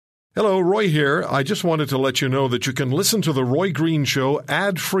Hello, Roy here. I just wanted to let you know that you can listen to The Roy Green Show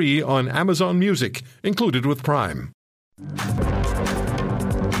ad-free on Amazon Music, included with Prime.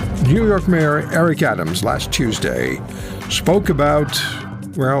 New York Mayor Eric Adams last Tuesday spoke about,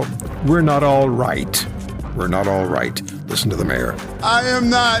 well, we're not all right. We're not all right. Listen to the mayor. I am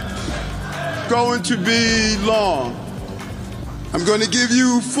not going to be long. I'm going to give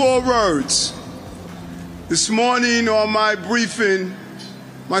you 4 words. This morning on my briefing,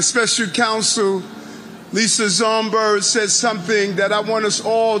 my special counsel, Lisa Zomberg, said something that I want us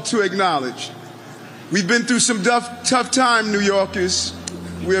all to acknowledge. We've been through some tough time, New Yorkers.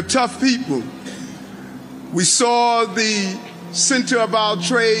 We are tough people. We saw the center of our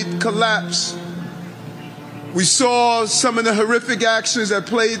trade collapse. We saw some of the horrific actions that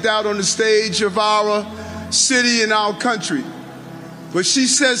played out on the stage of our city and our country. But she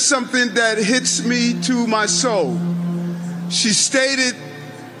said something that hits me to my soul. She stated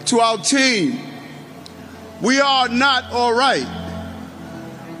to our team, we are not all right.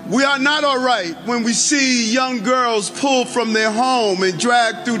 We are not all right when we see young girls pulled from their home and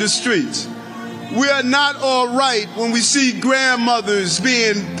dragged through the streets. We are not all right when we see grandmothers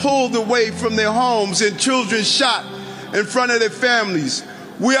being pulled away from their homes and children shot in front of their families.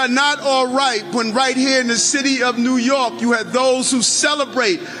 We are not all right when right here in the city of New York, you have those who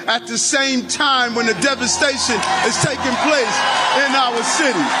celebrate at the same time when the devastation is taking place in our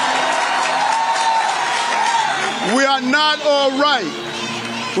city. We are not all right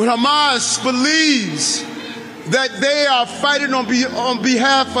when Hamas believes that they are fighting on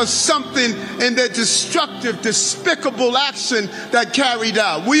behalf of something in their destructive, despicable action that carried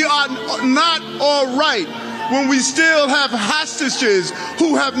out. We are not all right when we still have hostages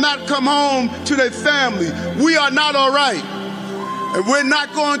who have not come home to their family. We are not all right. And we're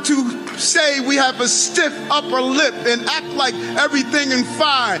not going to say we have a stiff upper lip and act like everything is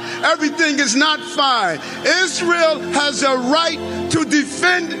fine. Everything is not fine. Israel has a right to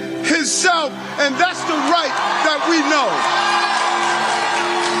defend himself, and that's the right that we know.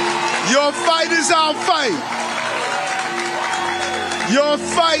 Your fight is our fight. Your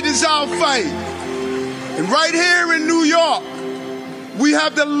fight is our fight. And right here in New York, we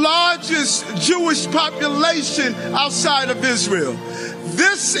have the largest Jewish population outside of Israel.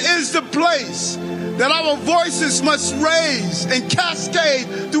 This is the place that our voices must raise and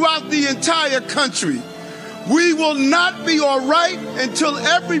cascade throughout the entire country. We will not be all right until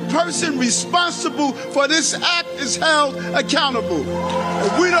every person responsible for this act is held accountable.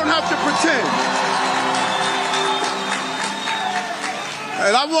 And we don't have to pretend.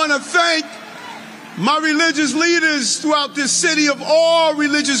 And I want to thank my religious leaders throughout this city of all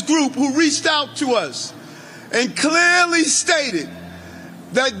religious groups who reached out to us and clearly stated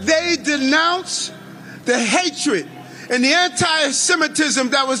that they denounce the hatred and the anti-Semitism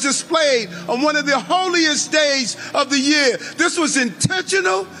that was displayed on one of the holiest days of the year. This was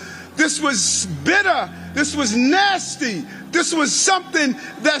intentional. This was bitter. This was nasty. This was something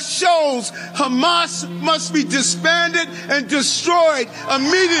that shows Hamas must be disbanded and destroyed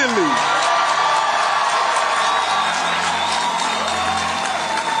immediately.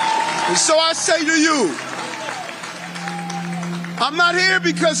 And so I say to you, I'm not here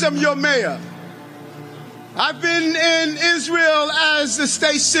because I'm your mayor. I've been in Israel as a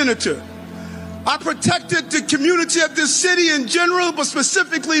state senator. I protected the community of this city in general, but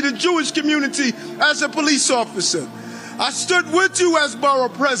specifically the Jewish community as a police officer. I stood with you as borough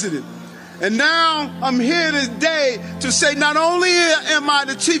president. And now I'm here today to say not only am I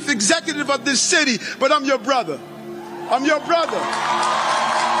the chief executive of this city, but I'm your brother. I'm your brother.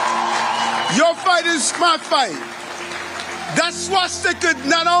 Your fight is my fight. That swastika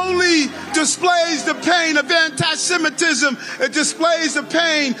not only displays the pain of anti-Semitism, it displays the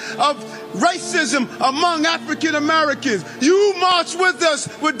pain of racism among African Americans. You marched with us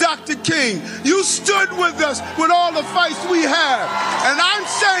with Dr. King. You stood with us with all the fights we have. And I'm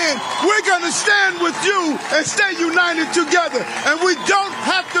saying we're going to stand with you and stay united together. And we don't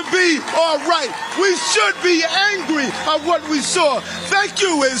have to be all right. We should be angry at what we saw. Thank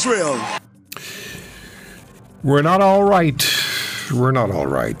you, Israel. We're not all right. We're not all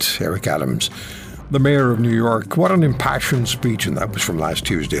right. Eric Adams, the mayor of New York. What an impassioned speech, and that was from last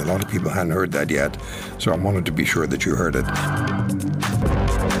Tuesday. A lot of people hadn't heard that yet, so I wanted to be sure that you heard it.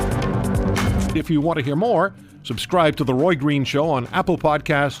 If you want to hear more, subscribe to The Roy Green Show on Apple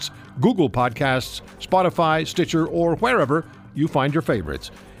Podcasts, Google Podcasts, Spotify, Stitcher, or wherever you find your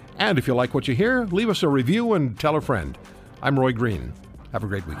favorites. And if you like what you hear, leave us a review and tell a friend. I'm Roy Green. Have a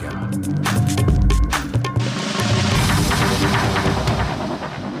great weekend.